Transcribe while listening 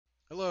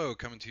Hello,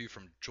 coming to you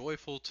from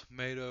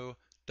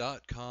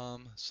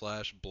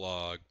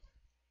joyfultomato.com/blog.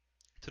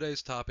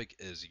 Today's topic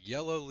is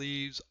yellow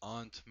leaves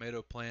on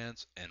tomato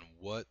plants and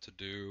what to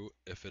do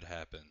if it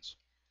happens.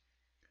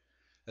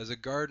 As a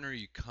gardener,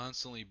 you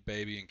constantly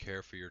baby and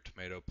care for your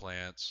tomato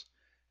plants.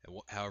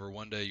 However,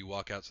 one day you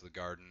walk out to the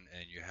garden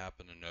and you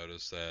happen to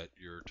notice that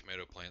your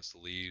tomato plants, the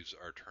leaves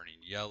are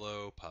turning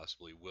yellow,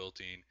 possibly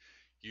wilting.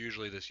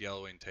 Usually this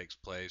yellowing takes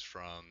place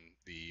from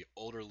the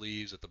older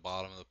leaves at the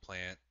bottom of the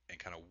plant and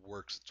kind of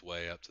works its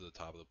way up to the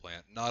top of the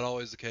plant. Not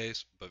always the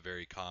case, but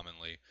very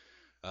commonly.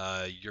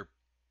 Your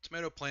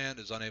tomato plant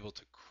is unable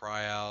to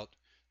cry out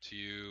to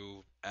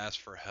you, ask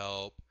for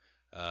help.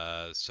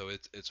 So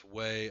its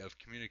way of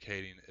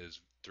communicating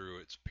is through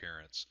its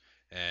appearance.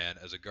 And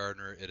as a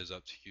gardener, it is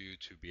up to you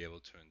to be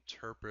able to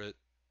interpret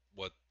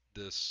what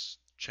this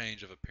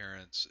change of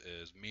appearance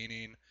is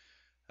meaning.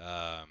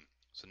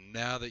 So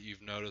now that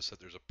you've noticed that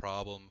there's a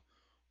problem,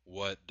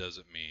 what does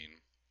it mean?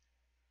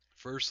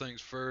 First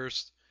things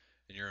first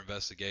in your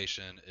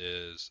investigation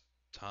is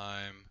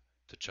time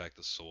to check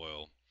the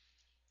soil.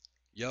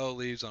 Yellow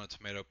leaves on a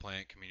tomato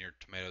plant can mean your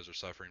tomatoes are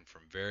suffering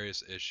from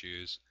various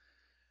issues,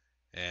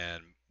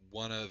 and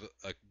one of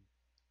a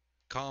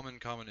common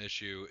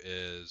issue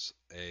is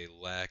a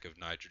lack of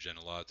nitrogen.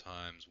 A lot of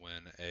times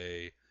when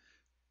a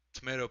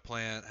tomato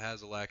plant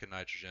has a lack of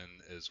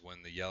nitrogen is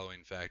when the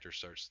yellowing factor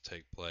starts to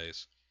take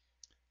place.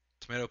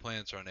 Tomato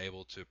plants are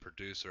unable to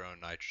produce their own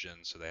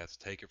nitrogen, so they have to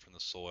take it from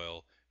the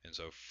soil. And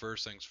so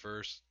first things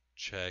first,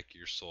 check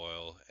your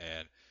soil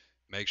and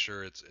make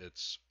sure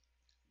it's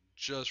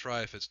just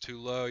right. If it's too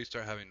low, you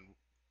start having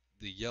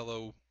the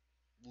yellow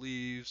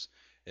leaves.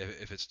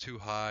 If it's too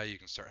high, you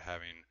can start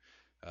having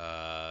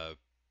uh,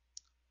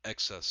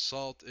 excess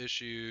salt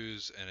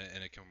issues, and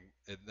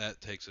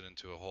that takes it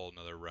into a whole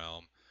another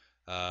realm.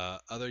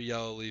 Other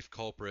yellow leaf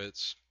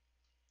culprits,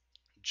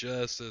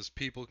 just as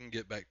people can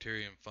get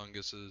bacteria and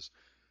funguses,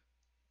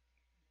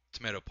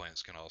 tomato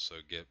plants can also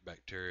get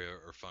bacteria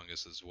or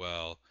fungus as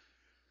well.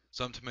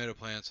 Some tomato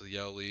plants with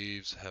yellow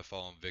leaves have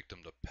fallen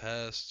victim to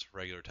pests,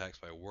 regular attacks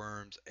by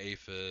worms,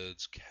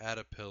 aphids,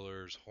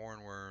 caterpillars,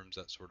 hornworms,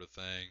 that sort of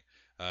thing.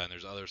 And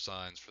there's other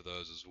signs for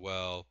those as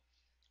well.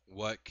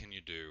 What can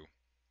you do?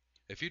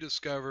 If you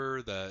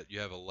discover that you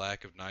have a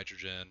lack of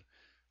nitrogen,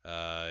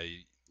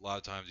 a lot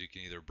of times you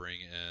can either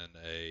bring in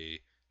a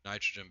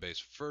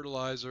nitrogen-based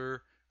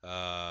fertilizer.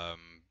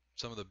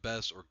 Some of the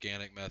best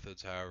organic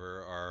methods,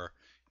 however, are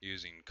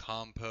using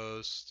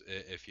compost.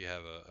 If you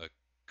have a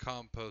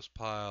compost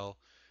pile,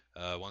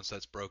 once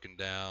that's broken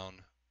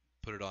down,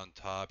 put it on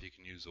top. You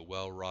can use a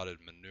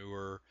well-rotted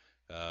manure,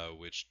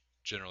 which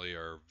generally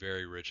are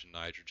very rich in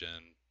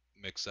nitrogen.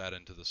 Mix that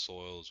into the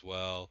soil as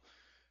well.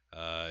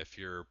 If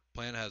your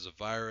plant has a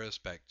virus,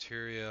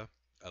 bacteria,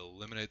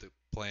 eliminate the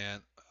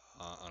plant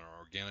on an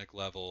organic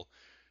level.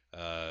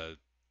 Uh,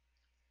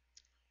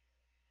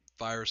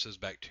 Viruses,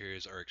 bacteria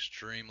are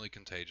extremely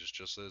contagious,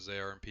 just as they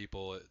are in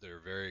people. They're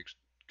very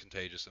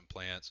contagious in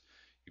plants.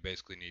 You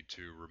basically need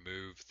to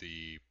remove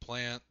the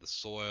plant, the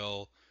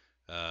soil,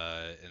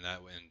 and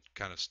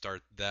kind of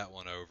start that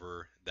one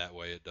over. That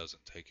way, it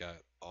doesn't take out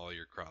all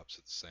your crops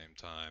at the same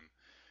time.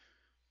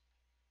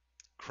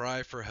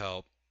 Cry for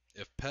help.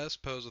 If pests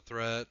pose a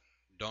threat,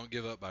 don't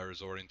give up by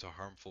resorting to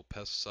harmful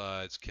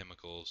pesticides,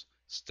 chemicals.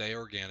 Stay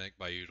organic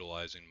by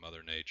utilizing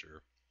Mother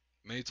Nature.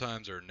 Many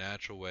times there are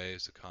natural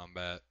ways to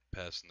combat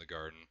pests in the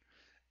garden.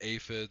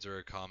 Aphids are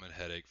a common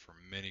headache for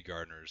many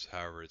gardeners.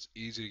 However, it's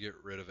easy to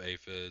get rid of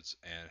aphids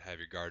and have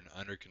your garden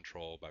under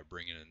control by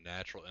bringing in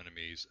natural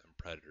enemies and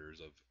predators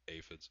of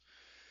aphids.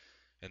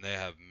 And they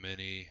have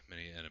many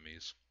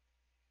enemies.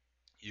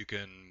 You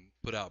can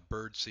put out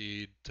bird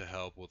seed to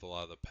help with a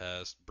lot of the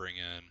pests, bring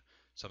in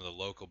some of the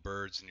local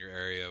birds in your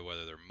area,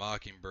 whether they're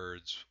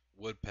mockingbirds,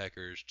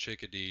 woodpeckers,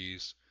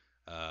 chickadees,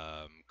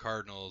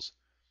 cardinals.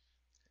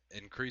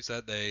 Increase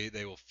that,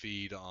 they will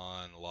feed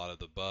on a lot of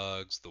the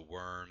bugs, the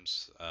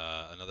worms.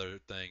 Another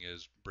thing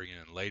is bringing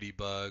in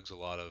ladybugs. A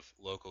lot of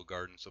local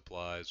garden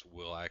supplies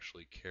will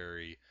actually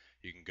carry,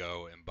 you can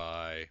go and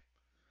buy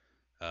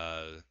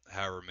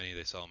however many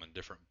they sell them in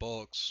different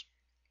bulks,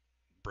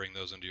 bring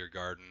those into your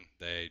garden.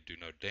 They do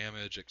no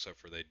damage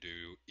except for they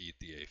do eat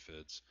the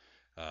aphids.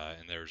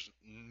 And there's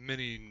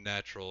many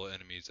natural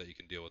enemies that you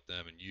can deal with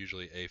them, and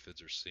usually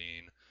aphids are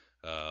seen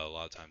a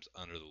lot of times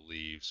under the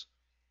leaves.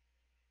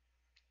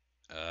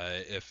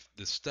 If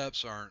the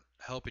steps aren't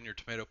helping your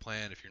tomato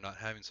plant, if you're not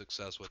having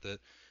success with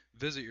it,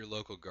 visit your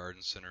local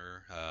garden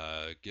center,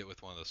 get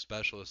with one of the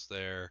specialists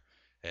there,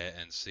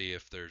 and see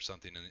if there's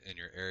something in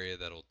your area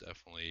that'll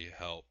definitely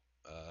help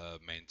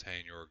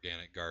maintain your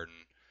organic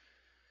garden.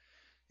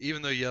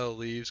 Even though yellow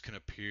leaves can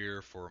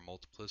appear for a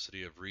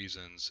multiplicity of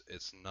reasons,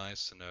 it's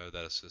nice to know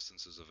that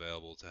assistance is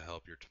available to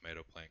help your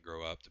tomato plant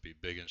grow up to be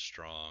big and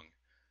strong.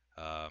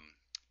 Um,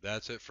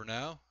 that's it for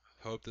now.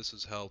 Hope this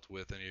has helped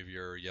with any of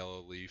your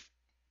yellow leaf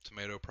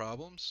tomato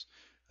problems.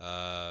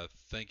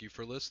 Thank you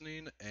for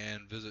listening,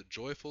 and visit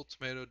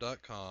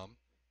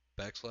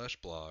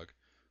joyfultomato.com/blog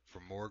for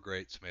more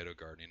great tomato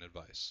gardening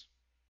advice.